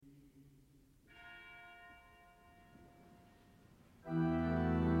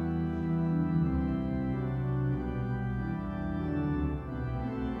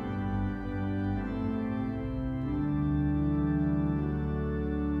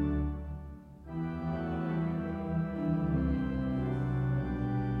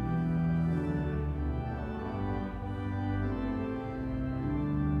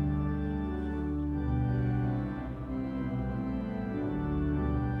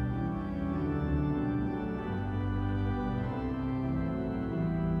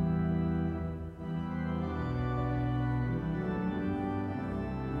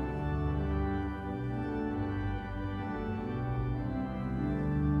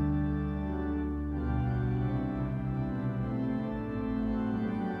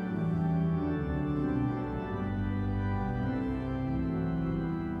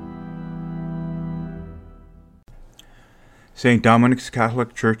St. Dominic's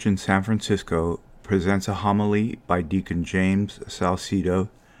Catholic Church in San Francisco presents a homily by Deacon James Salcido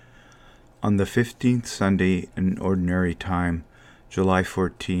on the 15th Sunday in Ordinary Time, July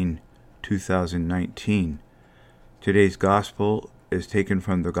 14, 2019. Today's Gospel is taken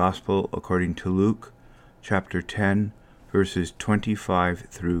from the Gospel according to Luke, chapter 10, verses 25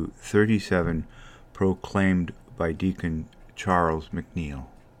 through 37, proclaimed by Deacon Charles McNeil.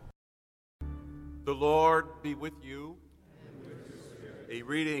 The Lord be with you. A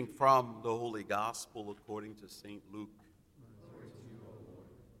reading from the Holy Gospel according to St. Luke.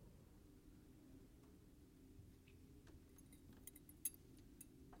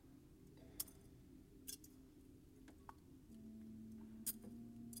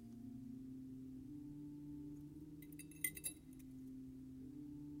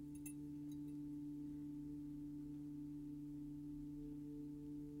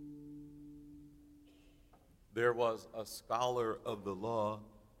 There was a scholar of the law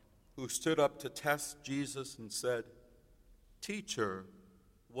who stood up to test Jesus and said, "Teacher,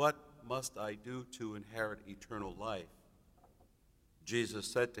 what must I do to inherit eternal life?" Jesus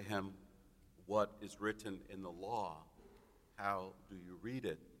said to him, "What is written in the law? How do you read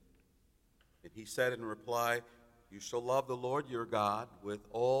it?" And he said in reply, "You shall love the Lord your God with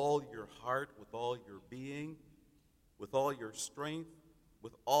all your heart, with all your being, with all your strength,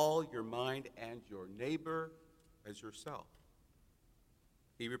 with all your mind, and your neighbor as yourself."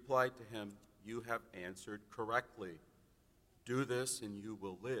 He replied to him, "You have answered correctly. Do this and you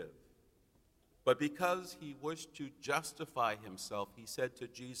will live." But because he wished to justify himself, he said to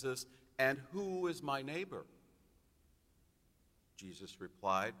Jesus, "And who is my neighbor?" Jesus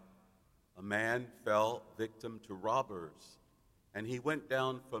replied, "A man fell victim to robbers, and he went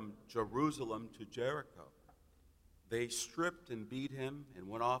down from Jerusalem to Jericho. They stripped and beat him and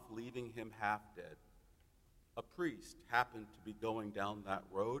went off, leaving him half dead. A priest happened to be going down that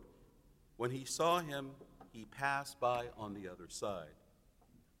road. When he saw him, he passed by on the other side.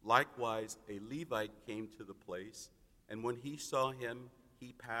 Likewise, a Levite came to the place, and when he saw him,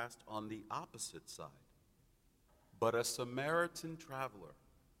 he passed on the opposite side. But a Samaritan traveler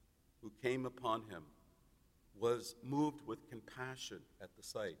who came upon him was moved with compassion at the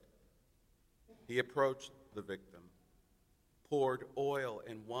sight. He approached the victim, poured oil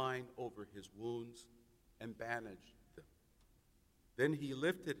and wine over his wounds, and bandaged them. Then he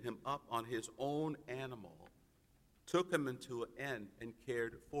lifted him up on his own animal, took him into an inn, and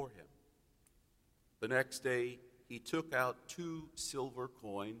cared for him. The next day he took out 2 silver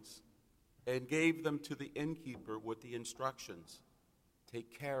coins and gave them to the innkeeper with the instructions, "Take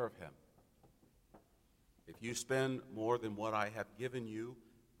care of him. If you spend more than what I have given you,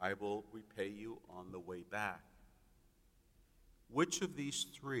 I will repay you on the way back." Which of these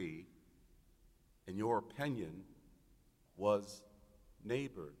 3, in your opinion, was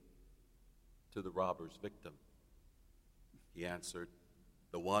neighbor to the robber's victim? He answered,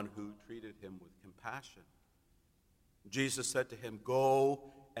 "The one who treated him with compassion." Jesus said to him,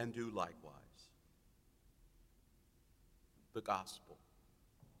 "Go and do likewise." The Gospel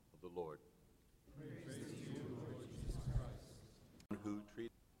of the Lord. Praise to you, Lord Jesus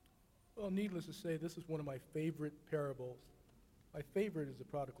Christ. Well, needless to say, this is one of my favorite parables. My favorite is the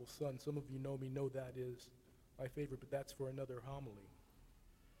prodigal son. Some of you know that is my favorite, but that's for another homily.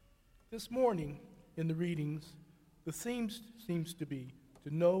 This morning, in the readings, the theme seems to be to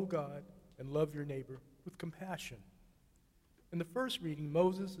know God and love your neighbor with compassion. In the first reading,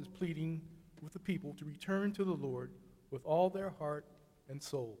 Moses is pleading with the people to return to the Lord with all their heart and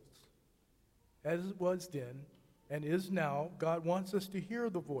souls. As it was then and is now, God wants us to hear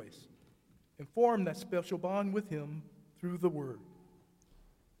the voice and form that special bond with him through the Word.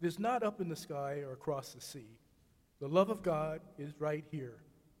 It is not up in the sky or across the sea. The love of God is right here,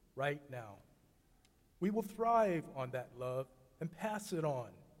 right now. We will thrive on that love and pass it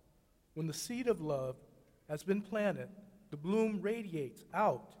on. When the seed of love has been planted, the bloom radiates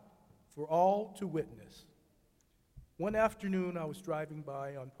out for all to witness. One afternoon, I was driving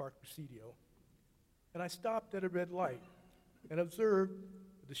by on Park Presidio, and I stopped at a red light and observed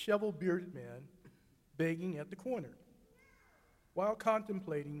a disheveled bearded man begging at the corner. While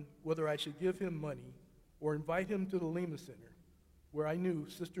contemplating whether I should give him money or invite him to the Lima Center, where I knew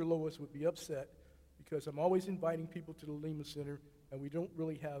Sister Lois would be upset because I'm always inviting people to the Lima Center and we don't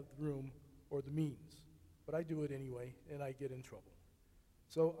really have the room or the means. But I do it anyway, and I get in trouble.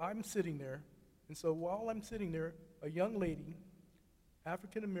 So I'm sitting there, and so while I'm sitting there, a young lady,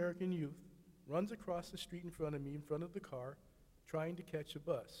 African-American youth, runs across the street in front of me, in front of the car, trying to catch a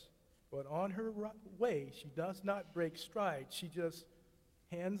bus. But on her way, she does not break stride. She just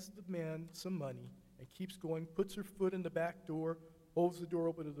hands the man some money and keeps going, puts her foot in the back door, holds the door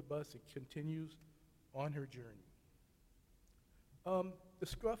open to the bus, and continues on her journey. The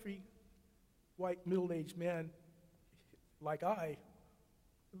scruffy, white, middle-aged man, like I,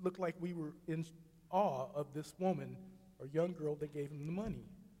 looked like we were in awe of this woman or young girl that gave him the money.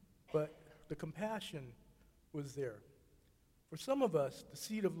 But the compassion was there. For some of us, the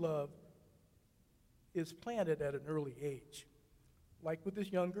seed of love is planted at an early age, like with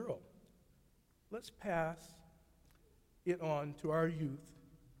this young girl. Let's pass it on to our youth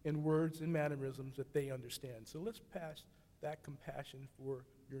in words and mannerisms that they understand. So let's pass that compassion for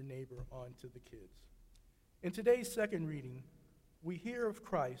your neighbor on to the kids. In today's second reading, we hear of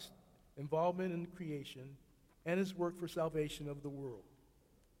Christ's involvement in creation and his work for salvation of the world.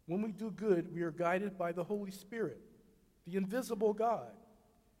 When we do good, we are guided by the Holy Spirit, the invisible God.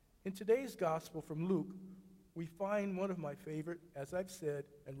 In today's gospel from Luke, we find one of my favorite, as I've said,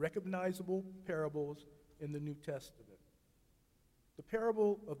 and recognizable parables in the New Testament. The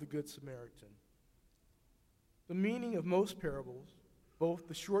parable of the Good Samaritan. The meaning of most parables, both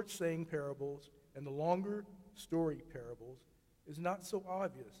the short saying parables and the longer story parables, is not so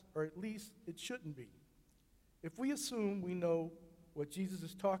obvious, or at least it shouldn't be. If we assume we know what Jesus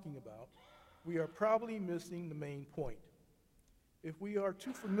is talking about, we are probably missing the main point. If we are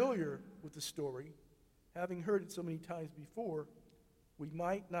too familiar with the story, having heard it so many times before, we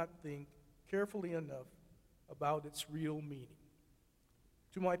might not think carefully enough about its real meaning.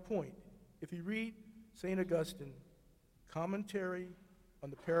 To my point, if you read St. Augustine, commentary on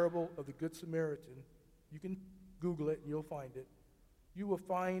the parable of the Good Samaritan, you can Google it and you'll find it, you will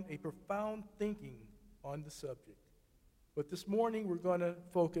find a profound thinking on the subject. But this morning we're going to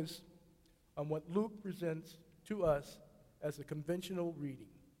focus on what Luke presents to us as a conventional reading.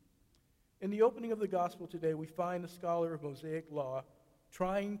 In the opening of the gospel today, we find a scholar of Mosaic law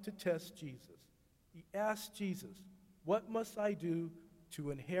trying to test Jesus. He asked Jesus, "What must I do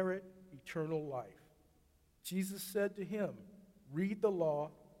to inherit eternal life?" Jesus said to him, "Read the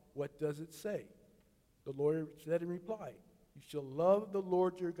law. What does it say?" The lawyer said in reply, "You shall love the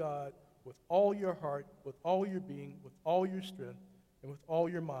Lord your God with all your heart, with all your being, with all your strength, and with all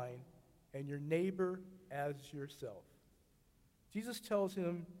your mind, and your neighbor as yourself." Jesus tells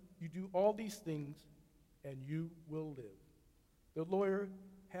him, "You do all these things, and you will live." The lawyer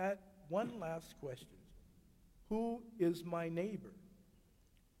had one last question. "Who is my neighbor?"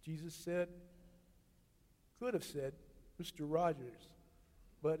 Jesus could have said, "Mr. Rogers,"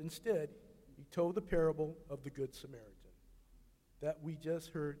 but instead, he told the parable of the Good Samaritan that we just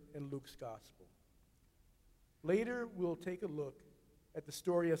heard in Luke's gospel. Later, we'll take a look at the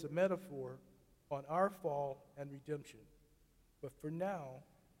story as a metaphor on our fall and redemption. But for now,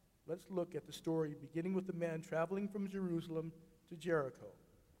 let's look at the story beginning with the man traveling from Jerusalem to Jericho.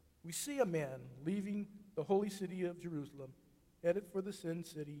 We see a man leaving the holy city of Jerusalem, headed for the sin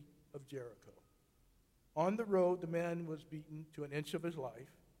city of Jericho. On the road, the man was beaten to an inch of his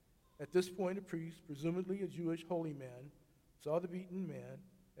life. At this point, a priest, presumably a Jewish holy man, saw the beaten man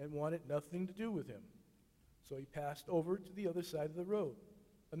and wanted nothing to do with him. So he passed over to the other side of the road.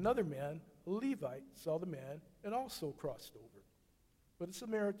 Another man, a Levite, saw the man and also crossed over. But a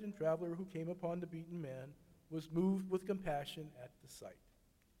Samaritan traveler who came upon the beaten man was moved with compassion at the sight.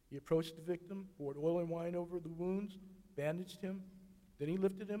 He approached the victim, poured oil and wine over the wounds, bandaged him. Then he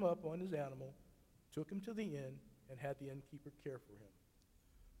lifted him up on his animal, took him to the inn, and had the innkeeper care for him.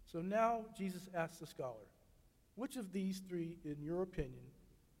 So now Jesus asked the scholar, "Which of these three, in your opinion,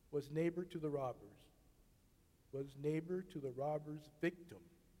 was neighbor to the robbers? Was neighbor to the robber's victim?"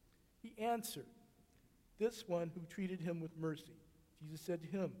 He answered, "This one who treated him with mercy." Jesus said to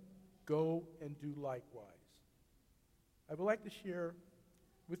him, "Go and do likewise." I would like to share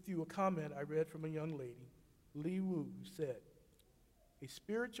with you a comment I read from a young lady, Li Wu, who said, "A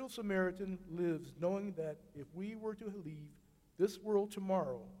spiritual Samaritan lives knowing that if we were to leave this world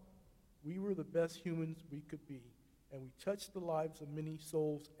tomorrow, we were the best humans we could be, and we touched the lives of many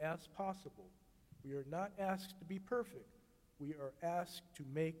souls as possible. We are not asked to be perfect. We are asked to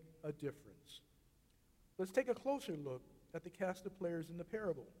make a difference." Let's take a closer look at the cast of players in the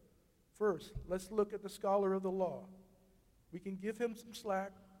parable. First, let's look at the scholar of the law. We can give him some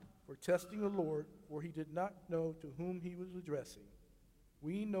slack for testing the Lord, for he did not know to whom he was addressing.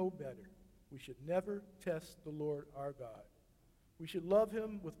 We know better. We should never test the Lord our God. We should love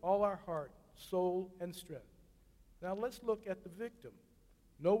him with all our heart, soul, and strength. Now let's look at the victim.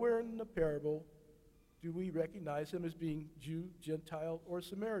 Nowhere in the parable do we recognize him as being Jew, Gentile, or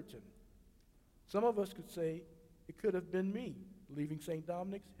Samaritan. Some of us could say it could have been me, leaving St.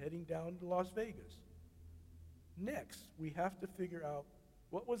 Dominic's, heading down to Las Vegas. Next, we have to figure out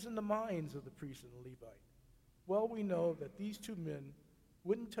What was in the minds of the priest and the Levite? Well, we know that these two men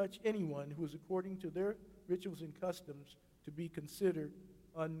wouldn't touch anyone who was according to their rituals and customs to be considered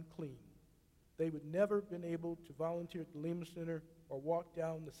unclean. They would never have been able to volunteer at the Lehman Center or walk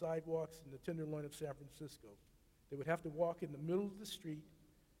down the sidewalks in the Tenderloin of San Francisco. They would have to walk in the middle of the street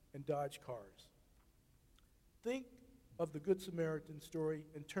and dodge cars. Think of the Good Samaritan story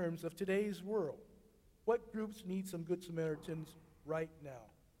in terms of today's world. What groups need some Good Samaritans right now?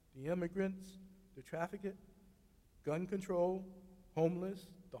 The immigrants, the trafficked, gun control, homeless,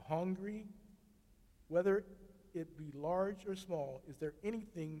 the hungry. Whether it be large or small, is there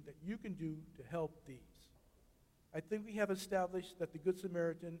anything that you can do to help these? I think we have established that the Good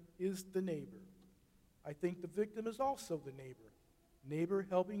Samaritan is the neighbor. I think the victim is also the neighbor. Neighbor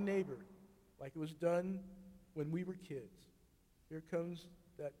helping neighbor, like it was done when we were kids. Here comes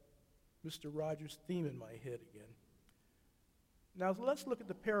that Mr. Rogers theme in my head again. Now let's look at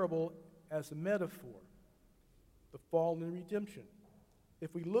the parable as a metaphor, the fall and redemption.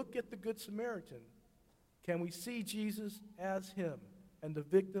 If we look at the Good Samaritan, can we see Jesus as him and the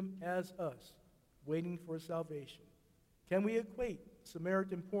victim as us, waiting for salvation? Can we equate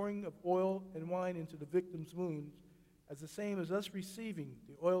Samaritan pouring of oil and wine into the victim's wounds as the same as us receiving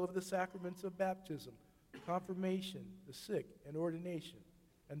the oil of the sacraments of baptism, confirmation, the sick, and ordination,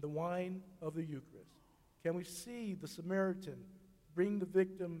 and the wine of the Eucharist? Can we see the Samaritan bring the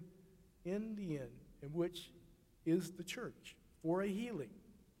victim in the end, in which is the church, for a healing?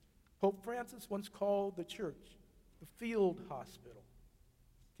 Pope Francis once called the church the field hospital.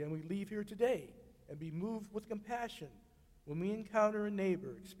 Can we leave here today and be moved with compassion when we encounter a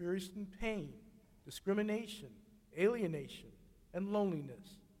neighbor experiencing pain, discrimination, alienation, and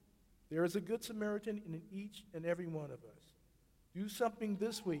loneliness? There is a Good Samaritan in each and every one of us. Do something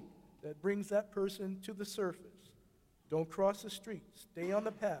this week that brings that person to the surface. Don't cross the street. Stay on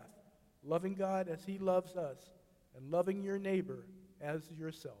the path, loving God as he loves us, and loving your neighbor as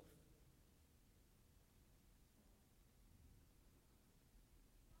yourself.